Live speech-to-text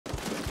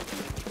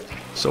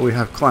So we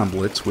have Clam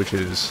Blitz, which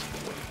is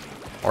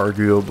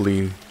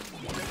arguably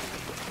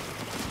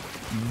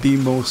the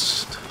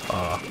most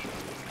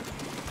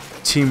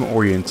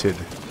team-oriented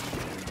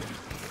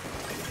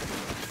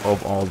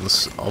of all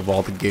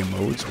the game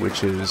modes,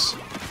 which is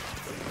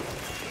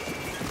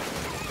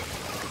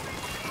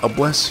a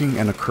blessing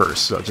and a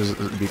curse, just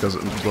because,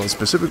 well,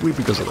 specifically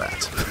because of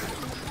that.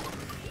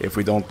 If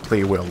we don't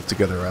play well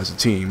together as a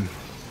team,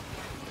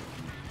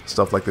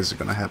 stuff like this is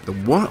gonna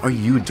happen. What are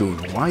you doing?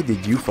 Why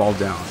did you fall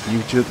down?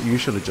 You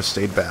should have just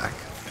stayed back.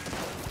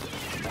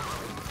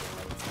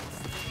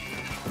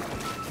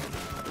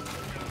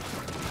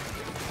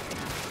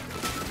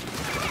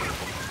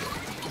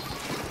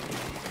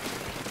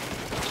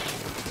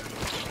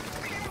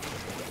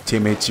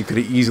 Teammates, you could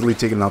have easily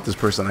taken out this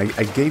person.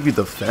 I gave you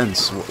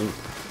defense.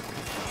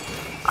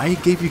 I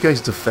gave you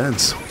guys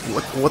defense.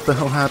 What the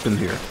hell happened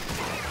here?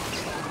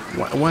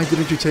 Why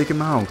didn't you take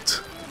him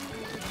out?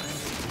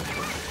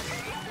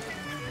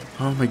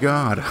 Oh my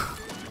god.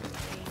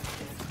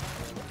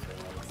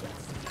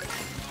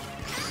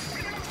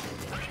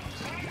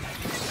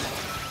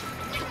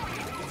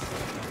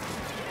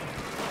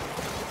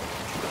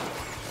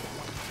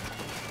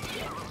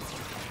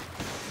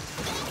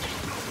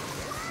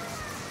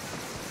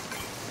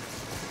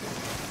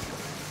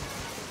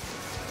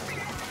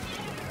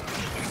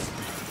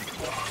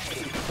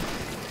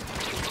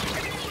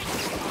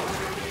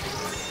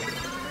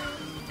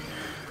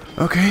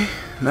 Okay,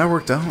 that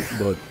worked out,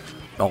 but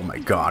oh my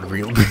god,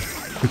 really?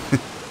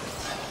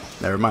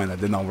 Never mind,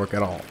 that did not work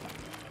at all.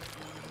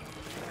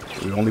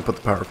 We only put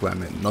the power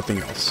clam in, nothing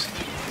else.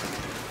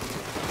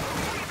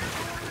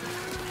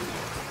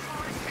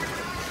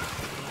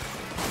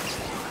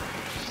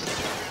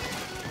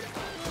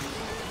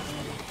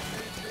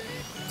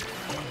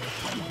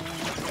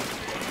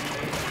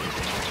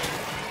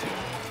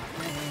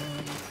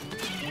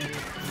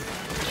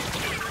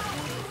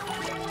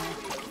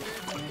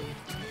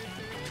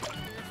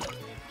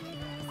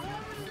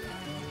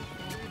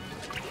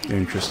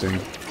 Interesting.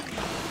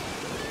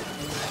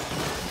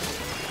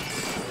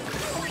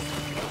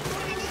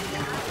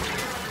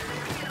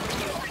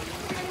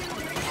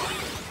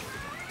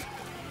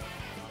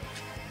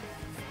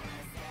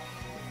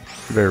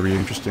 Very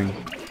interesting.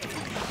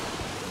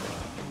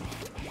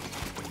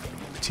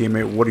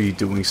 Teammate, what are you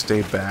doing?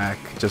 Stay back.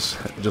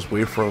 Just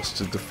wait for us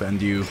to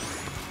defend you.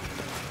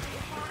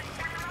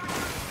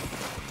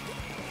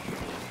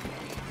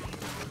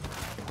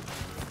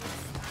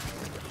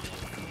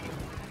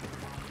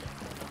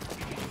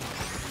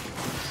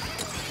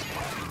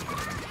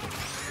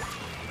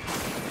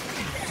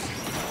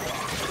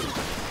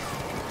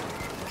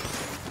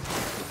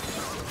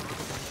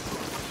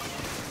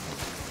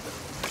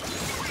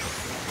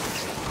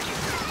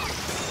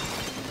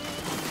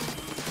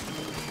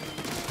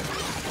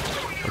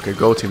 Okay,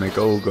 go teammate,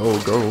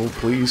 go,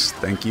 please,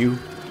 thank you.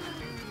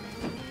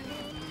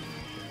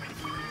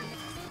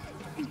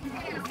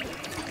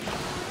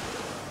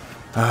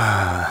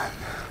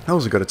 That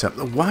was a good attempt.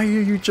 Why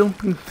are you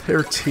jumping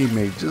there,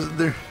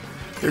 teammate?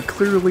 They're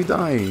clearly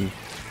dying.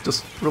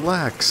 Just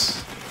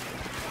relax.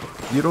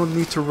 You don't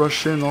need to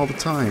rush in all the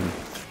time.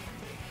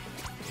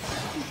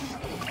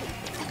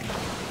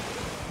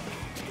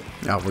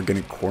 Now we're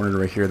getting cornered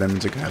right here. That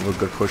means we can have a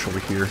good push over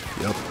here.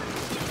 Yep.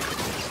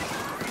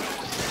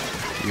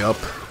 Yup.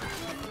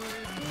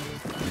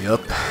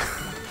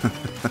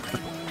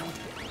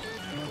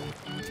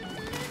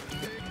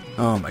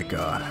 Oh my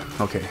god.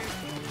 Okay.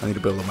 I need to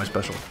build up my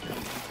special.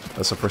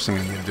 That's the first thing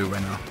I need to do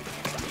right now.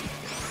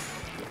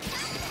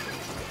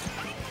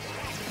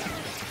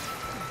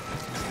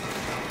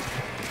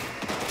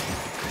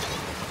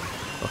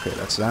 Okay,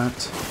 that's that.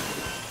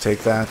 Take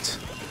that.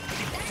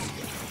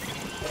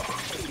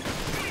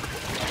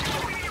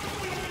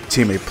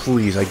 Teammate,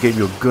 please. I gave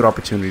you a good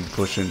opportunity to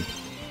push in.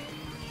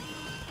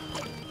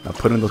 Now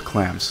put in those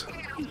clams.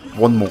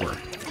 One more.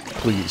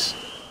 Please.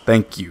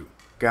 Thank you.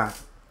 God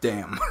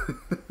damn.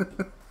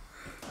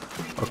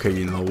 Okay,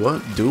 you know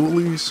what?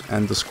 Dualies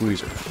and the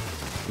squeezer.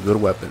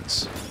 Good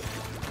weapons.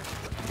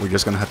 We're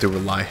just gonna have to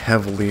rely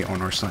heavily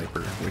on our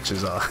sniper, which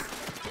is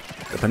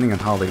depending on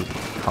how they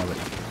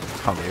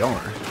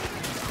are.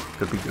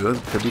 Could be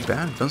good, could be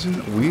bad.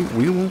 Doesn't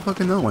we won't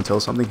fucking know until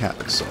something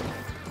happens, so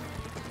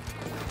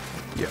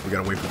yeah, we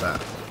gotta wait for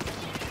that.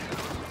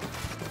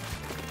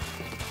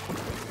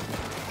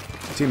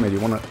 Teammate, you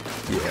wanna...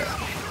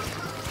 Yeah.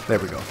 There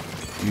we go.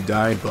 You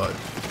died, but...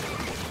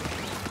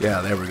 Yeah,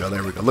 there we go,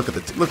 there we go. Look at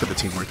the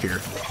teamwork here.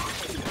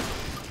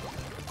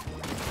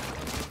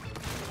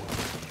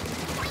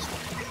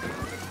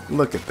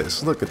 Look at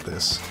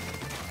this.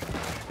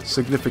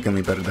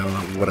 Significantly better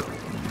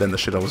than the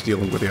shit I was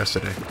dealing with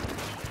yesterday.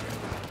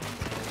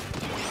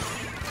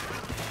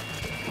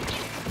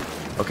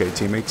 Okay,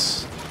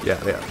 teammates. Yeah,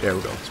 there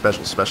we go.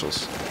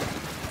 Specials.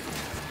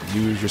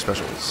 Use your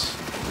specials.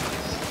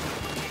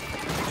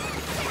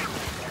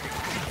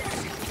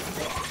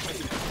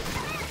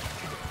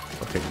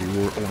 Okay,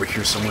 you were over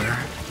here somewhere.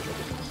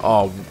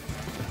 Oh,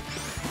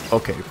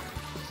 okay.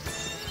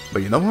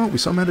 But you know what? We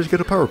somehow managed to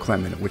get a power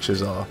clam in it, which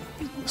is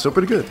still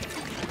pretty good.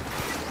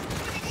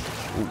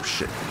 Oh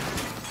shit.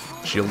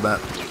 Shield that.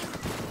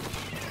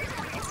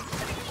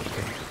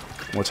 Okay.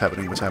 What's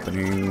happening? What's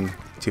happening?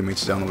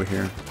 Teammates down over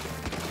here.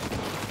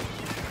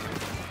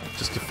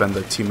 Just defend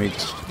the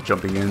teammates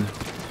jumping in.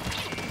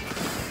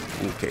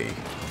 Okay.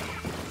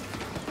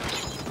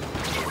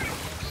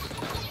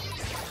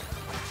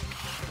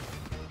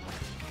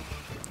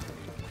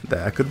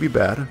 That could be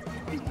bad.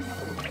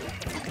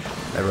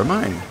 Never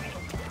mind.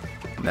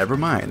 Never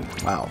mind.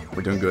 Wow,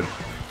 we're doing good.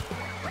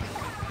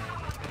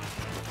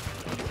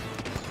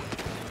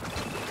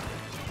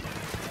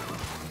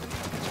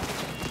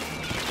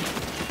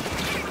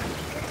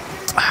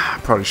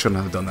 Probably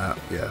shouldn't have done that.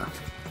 Yeah.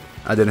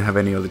 I didn't have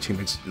any other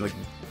teammates like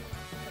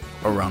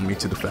around me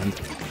to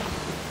defend.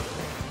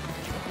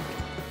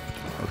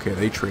 Okay,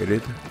 they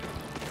traded.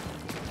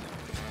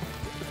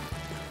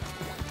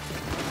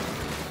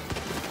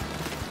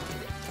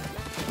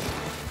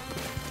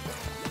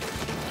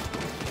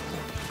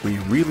 We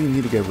really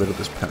need to get rid of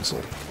this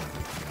pencil.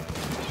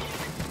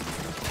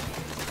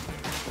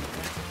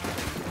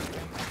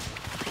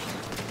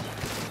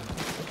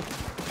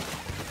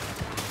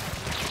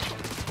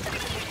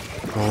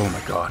 Oh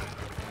my god.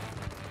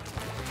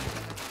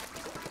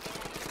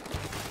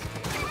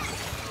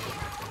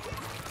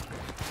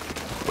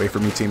 Wait for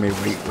me, teammate.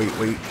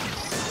 Wait.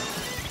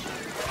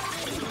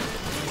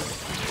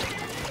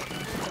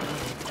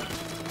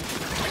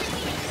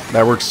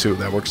 That works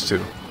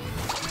too.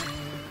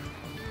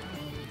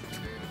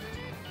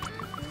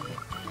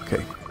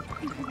 Okay.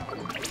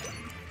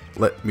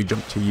 Let me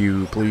jump to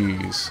you,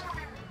 please.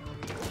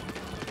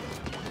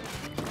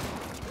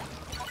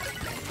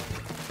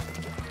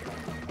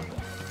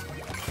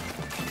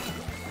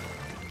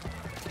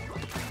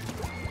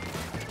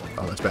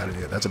 Oh, that's a bad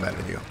idea. That's a bad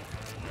idea.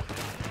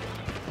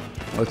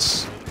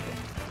 Let's...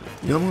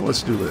 You know what?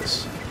 Let's do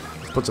this.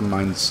 Let's put some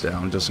mines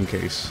down, just in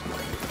case.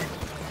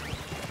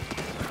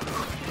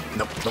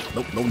 No.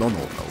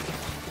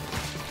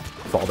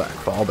 Fall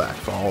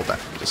back.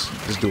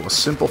 Just do a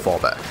simple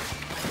fallback.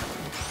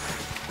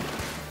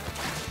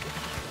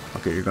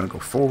 Okay, you're gonna go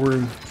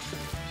forward.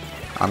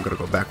 I'm gonna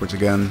go backwards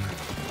again.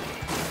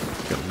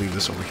 Gonna leave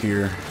this over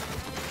here.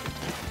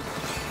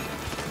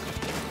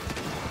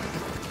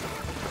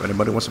 If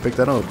anybody wants to pick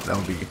that up, that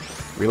would be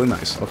really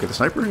nice. Okay, the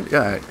sniper?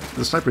 Yeah,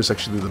 the sniper is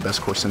actually the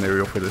best core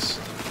scenario for this.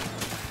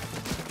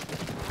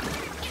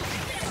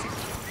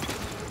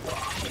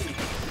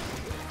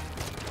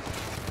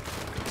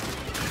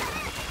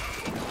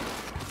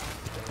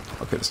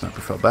 Okay, the sniper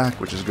fell back,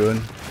 which is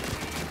good.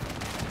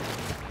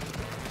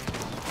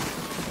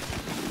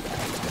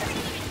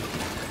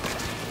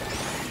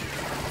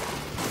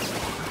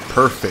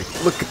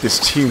 Perfect. Look at this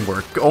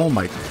teamwork. Oh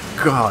my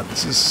god,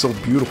 this is so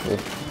beautiful.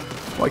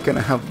 Why can't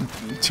I have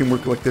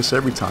teamwork like this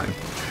every time?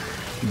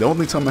 The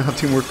only time I have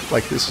teamwork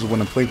like this is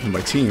when I'm playing with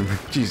my team.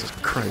 Jesus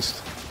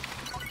Christ.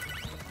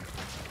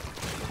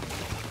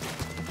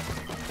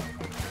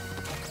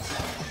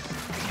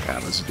 Yeah,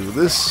 let's do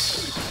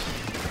this.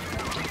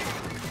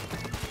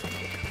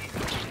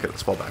 Okay,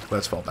 let's fall back.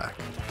 Let's fall back.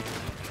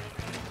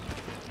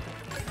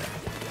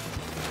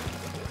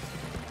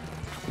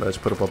 Let's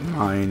put up a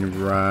mine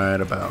right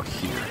about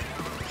here.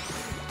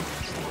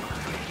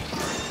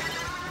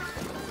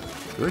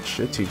 Good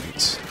shit,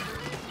 teammates.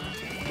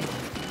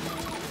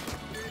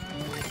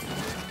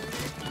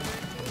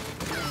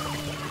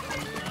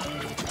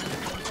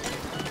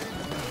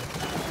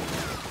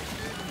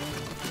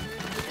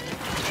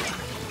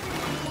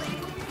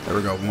 There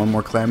we go. One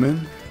more clam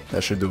in.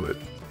 That should do it.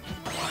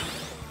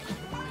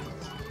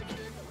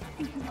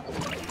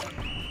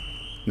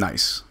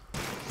 Nice.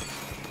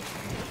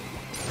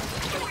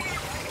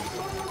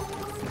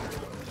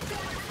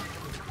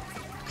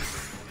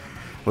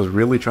 Was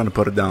really trying to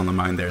put it down the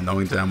mine there,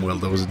 knowing damn well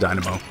there was a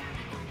dynamo.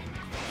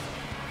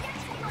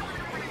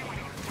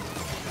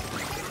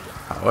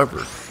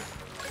 However,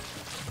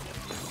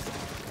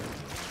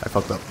 I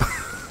fucked up.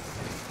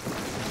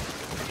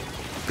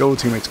 Go,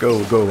 teammates, go,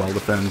 I'll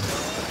defend.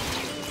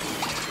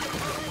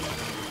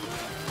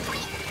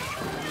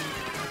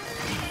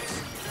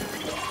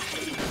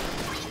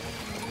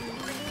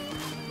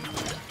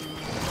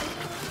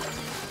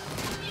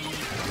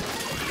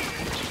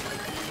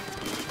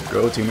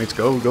 Go, teammates,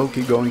 go,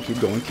 keep going.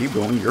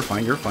 You're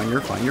fine.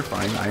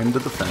 I am the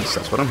defense,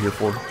 that's what I'm here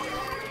for.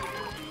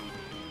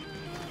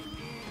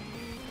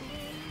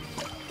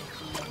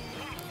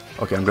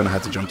 Okay, I'm gonna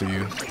have to jump to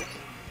you.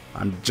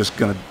 I'm just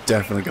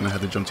definitely gonna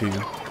have to jump to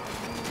you.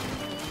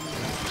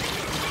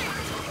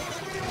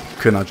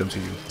 Could not jump to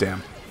you,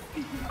 damn.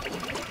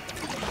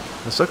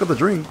 I suck at the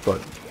drink,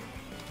 but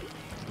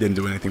didn't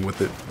do anything with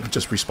it.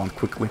 Just respawned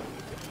quickly.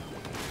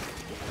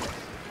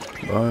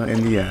 But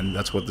in the end,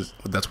 that's what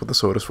the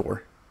soda's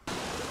for.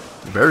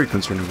 Very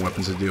concerning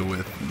weapons to deal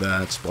with.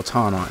 That's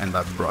Splatoon and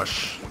that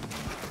brush.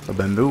 The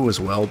bamboo as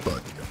well,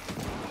 but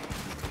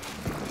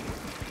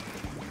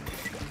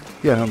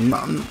yeah, I'm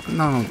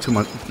not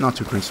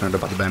too concerned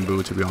about the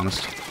bamboo, to be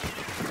honest.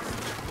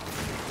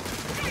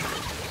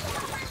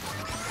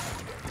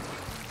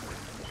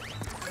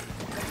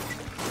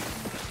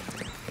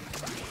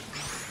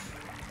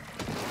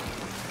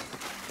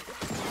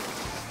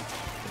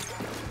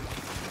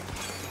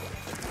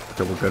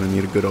 Okay, we're gonna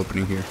need a good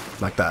opening here.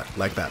 Like that,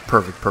 like that.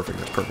 Perfect, perfect,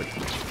 that's perfect.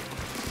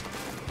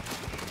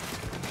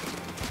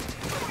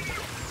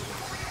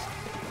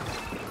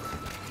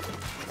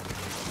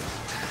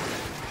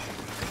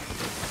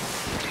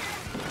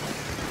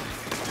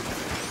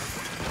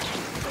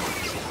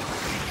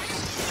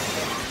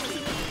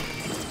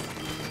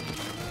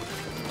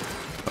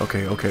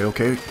 Okay, okay,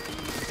 okay.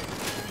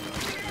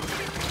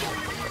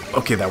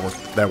 Okay,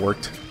 that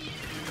worked.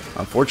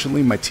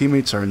 Unfortunately, my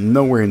teammates are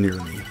nowhere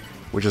near me,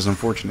 which is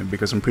unfortunate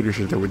because I'm pretty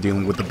sure they were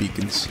dealing with the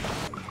beacons.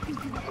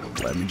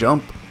 Let me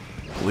jump,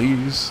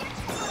 please.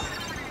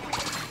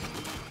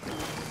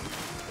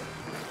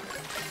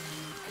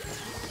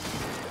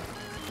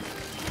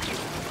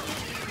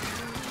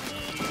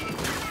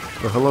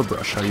 Oh, hello,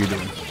 Brush. How you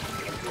doing?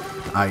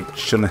 I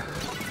shouldn't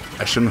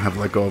have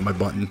let go of my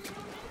button.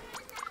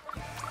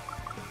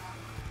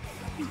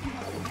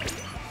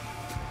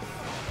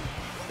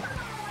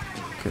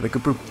 Okay, they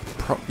could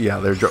yeah,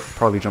 they're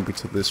probably jumping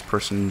to this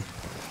person.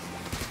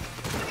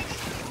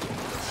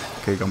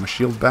 Okay, got my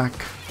shield back.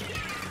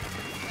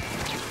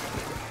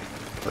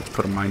 Let's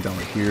put a mine down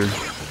right here.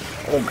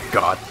 Oh my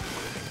god.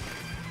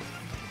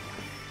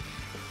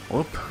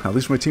 Well, at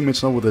least my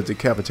teammates know what the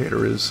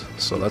decapitator is,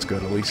 so that's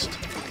good at least.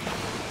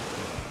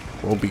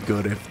 Will be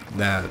good if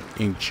that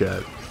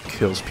inkjet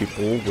kills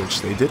people,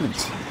 which they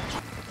didn't.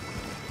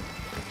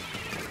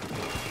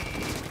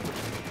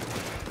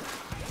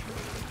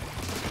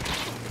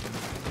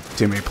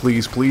 Teammate,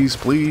 please, please,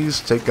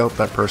 please take out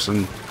that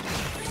person.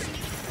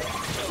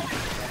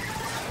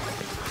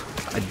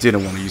 I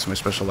didn't want to use my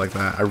special like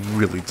that. I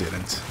really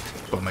didn't.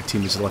 But my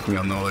teammates left me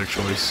on no other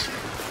choice.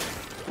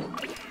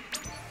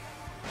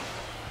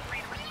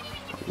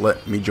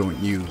 Let me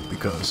join you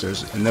because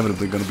there's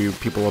inevitably going to be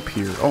people up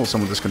here. Oh,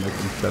 someone disconnected.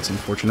 That's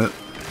unfortunate.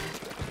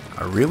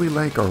 I really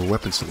like our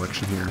weapon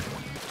selection here.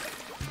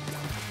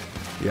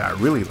 Yeah, I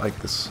really like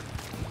this.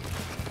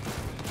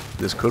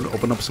 This could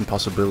open up some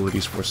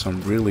possibilities for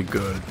some really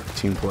good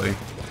team play.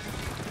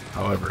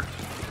 However,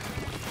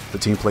 the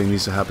team play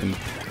needs to happen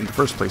in the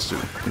first place too,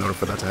 in order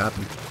for that to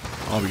happen,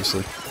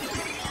 obviously.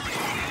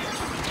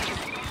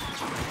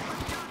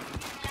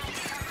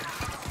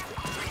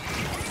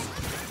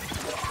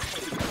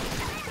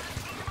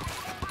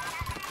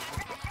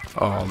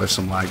 Oh, there's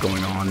some lag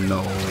going on,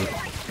 no.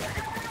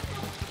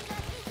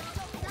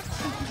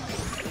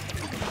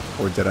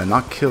 Or did I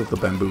not kill the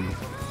bamboo?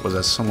 Was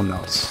that someone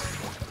else?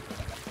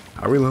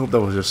 I really hope that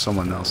was just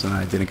someone else and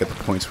I didn't get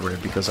the points for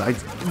it because I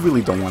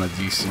really don't want a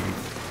DC.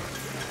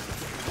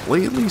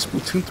 Lately,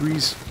 Splatoon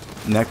 3's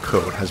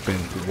netcode has been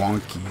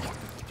wonky,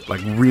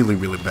 like really,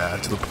 really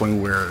bad, to the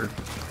point where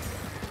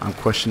I'm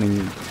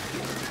questioning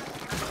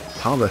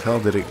how the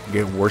hell did it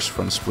get worse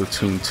from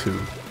Splatoon 2?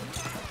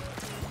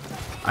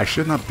 I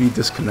should not be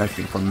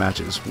disconnecting from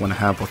matches when I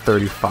have a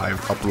 35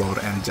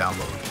 upload and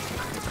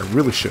download. I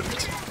really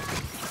shouldn't.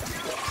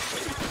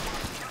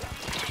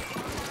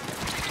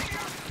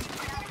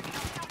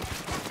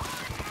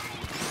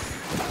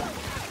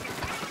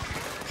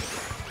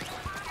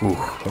 Ooh,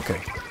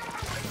 okay.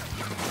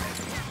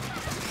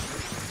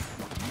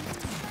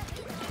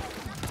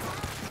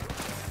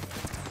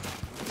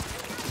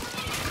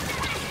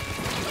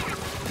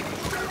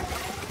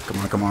 Come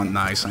on, come on.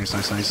 Nice, nice,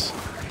 nice, nice.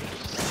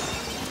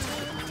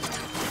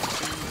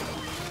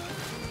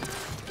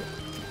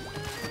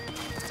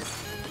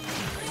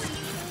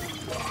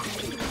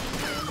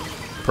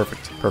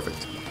 Perfect,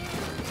 perfect.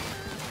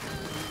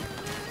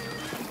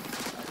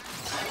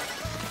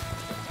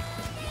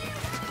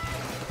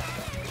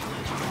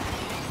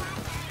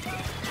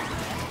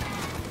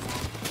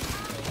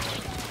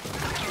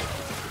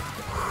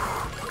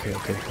 Okay,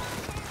 okay.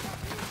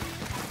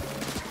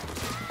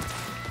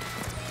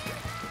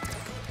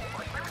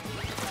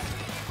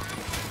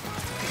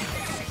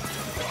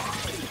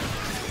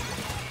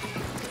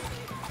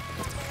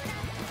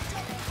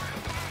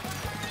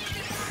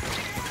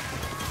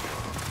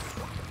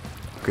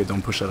 Okay,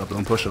 don't push that up,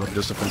 don't push it up,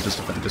 just defend, just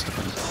defend, just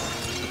defend.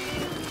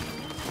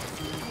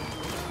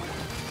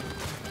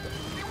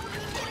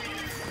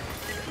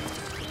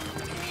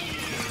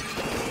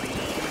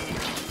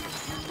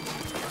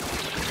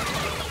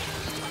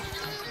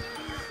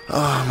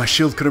 Ah, my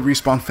shield couldn't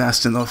respawn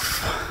fast enough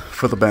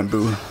for the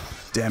bamboo.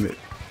 Damn it.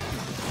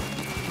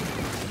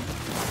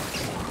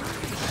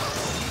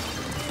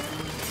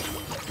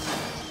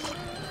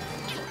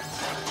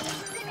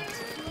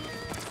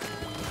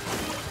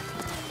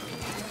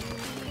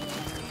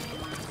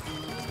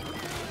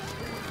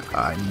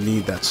 I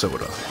need that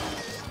soda.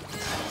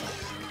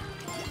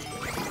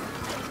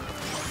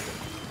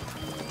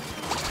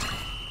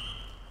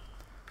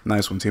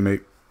 Nice one,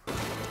 teammate.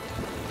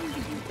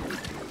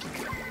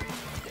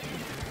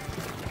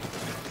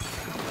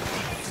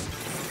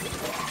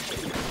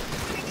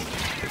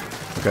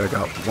 Okay, I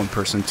got one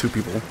person, two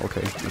people.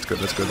 Okay, that's good,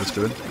 that's good, that's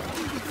good.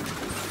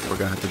 We're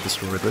gonna have to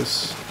destroy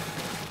this.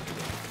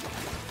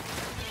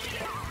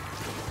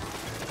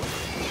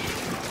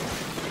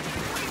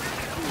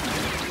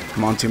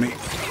 Come on, teammate.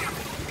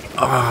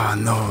 Ah,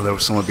 no, there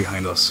was someone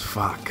behind us.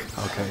 Fuck.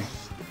 Okay.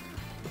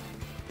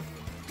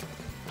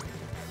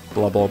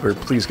 Blah blah blah,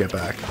 please get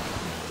back.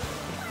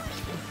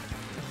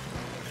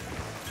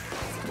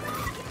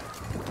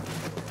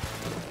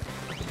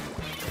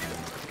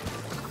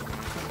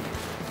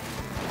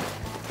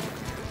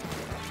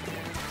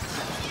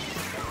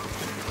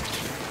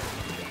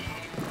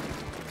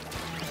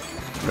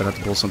 Gotta have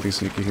to pull something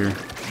sneaky here.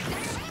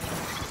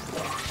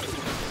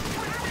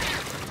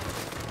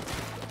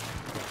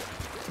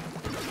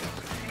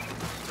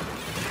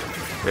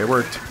 It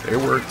worked. It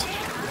worked.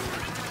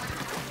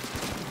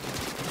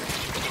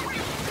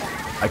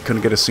 I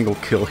couldn't get a single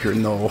kill here.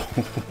 No.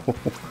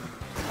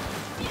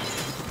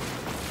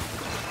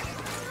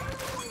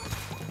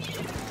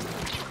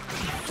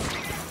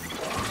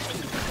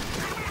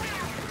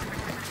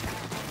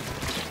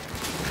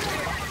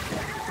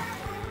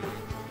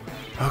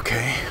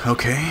 Okay.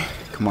 Okay.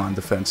 Come on,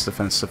 defense,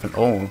 defense, defense.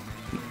 Oh.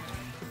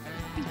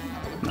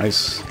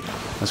 Nice.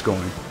 That's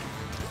going.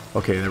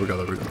 Okay, there we go,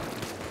 there we go.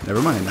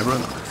 Never mind, never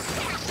mind.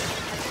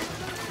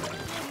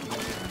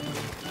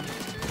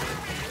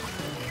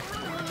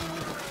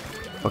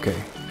 Okay.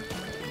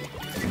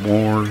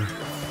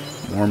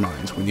 More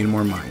mines. We need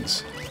more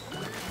mines.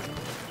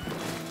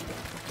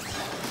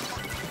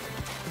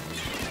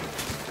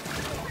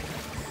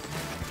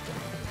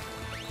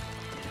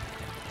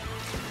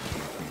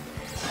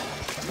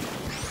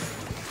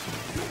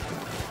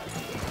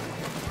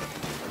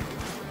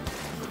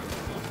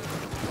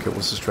 Okay,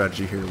 what's the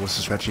strategy here? What's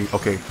the strategy?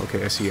 Okay,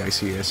 okay, I see it, I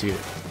see it, I see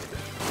it.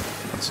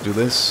 Let's do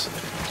this.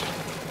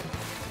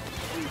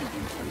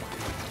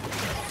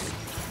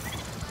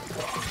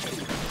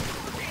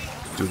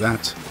 Do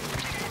that.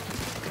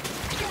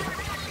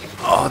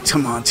 Oh,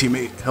 come on,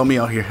 teammate. Help me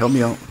out here. Help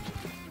me out.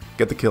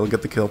 Get the kill.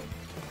 Get the kill.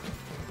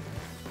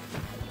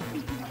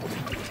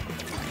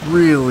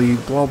 Really?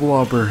 Blah,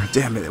 blobber.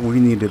 Damn it.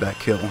 We needed that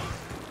kill.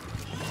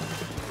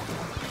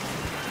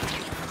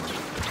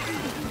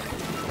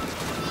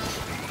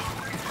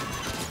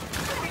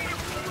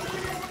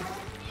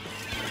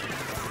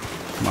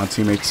 Come on,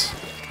 teammates.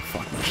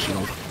 Fuck my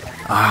shield.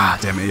 Ah,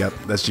 damn it. Yep,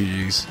 that's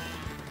GG's.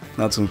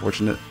 That's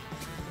unfortunate.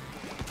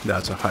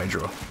 That's a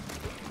Hydra.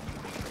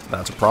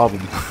 That's a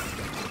problem.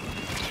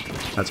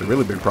 That's a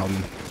really big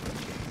problem.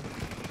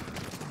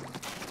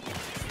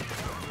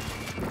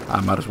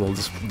 I might as well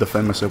just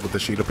defend myself with a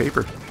sheet of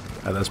paper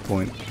at this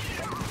point.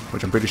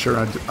 Which I'm pretty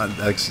sure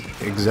that's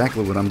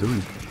exactly what I'm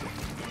doing.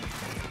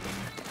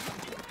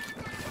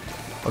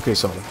 Okay,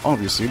 so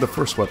obviously the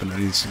first weapon that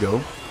needs to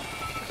go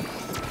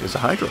is a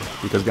Hydra.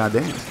 Because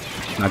goddamn,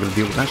 I'm not gonna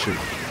deal with that shit.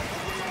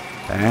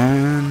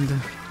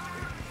 And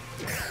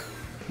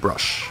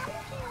brush.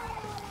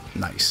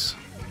 Nice.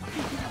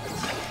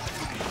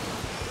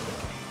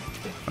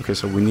 Okay,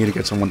 so we need to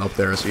get someone up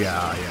there. So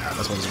yeah,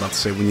 that's what I was about to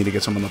say. We need to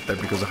get someone up there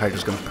because the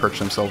Hydra's gonna perch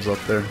themselves up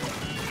there.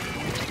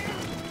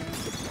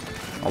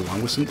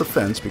 Along with some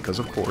defense, because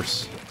of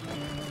course.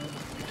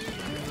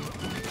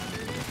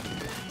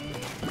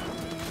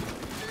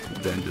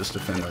 Then just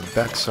defend our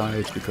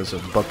backsides because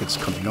of buckets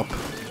coming up.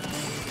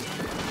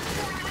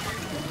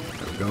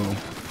 There we go.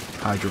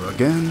 Hydra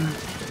again.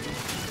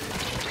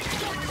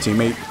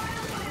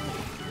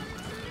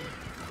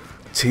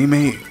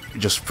 Teammate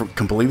just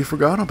completely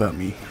forgot about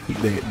me.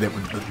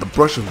 The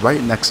brush was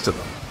right next to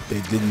them. They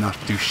did not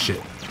do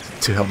shit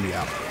to help me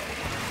out.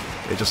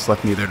 They just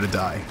left me there to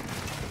die.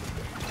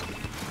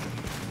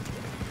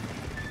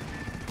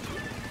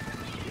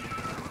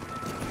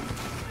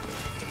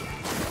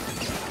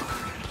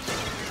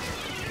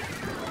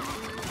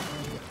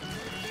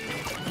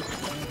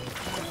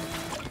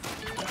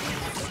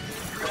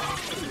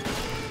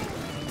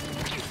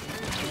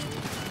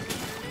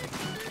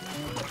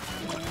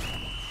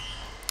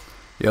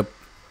 Yep.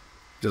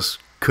 Just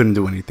couldn't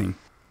do anything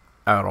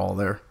at all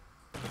there.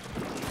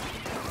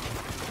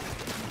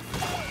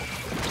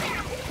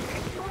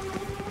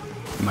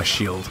 My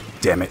shield.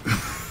 Damn it.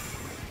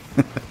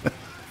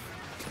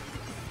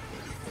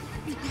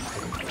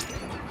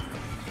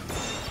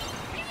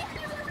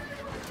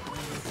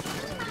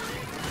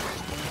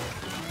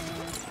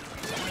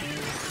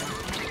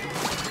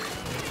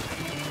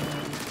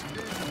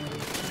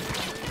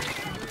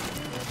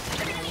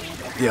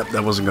 Yep,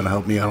 that wasn't gonna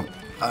help me out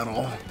at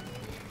all.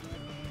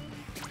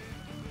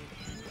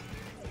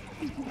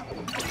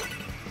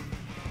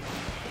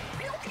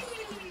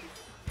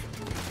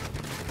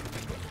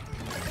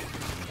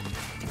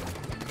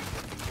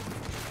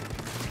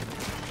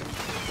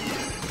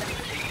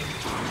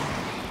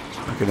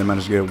 Okay, they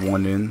managed to get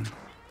one in.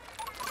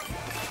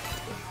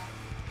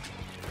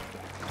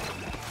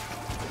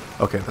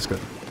 Okay, that's good.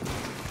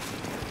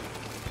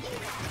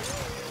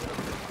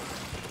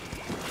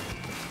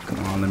 Come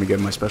on, let me get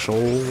my special.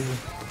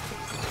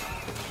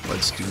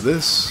 Let's do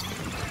this.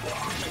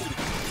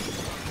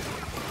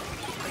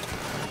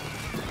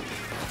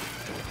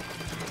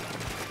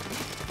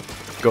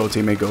 Go,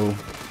 teammate, go.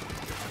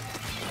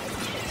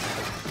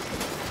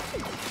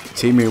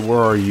 Teammate, where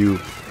are you?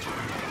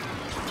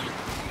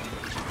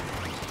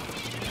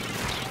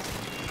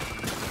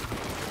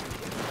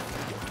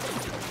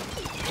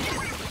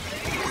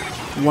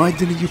 Why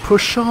didn't you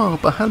push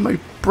up? I had my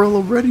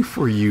Brella ready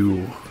for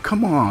you.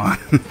 come on.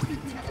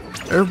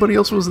 Everybody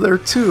else was there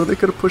too. They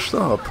could have pushed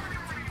up.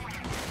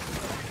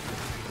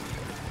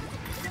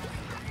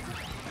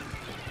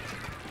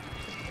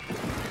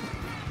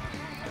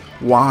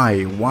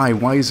 Why?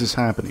 Why is this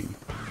happening?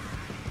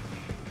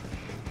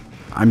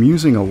 I'm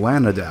using a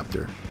LAN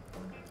adapter.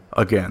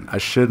 Again, I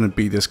shouldn't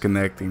be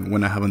disconnecting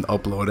when I have an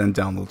upload and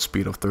download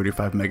speed of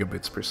 35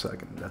 megabits per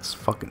second. That's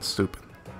fucking stupid.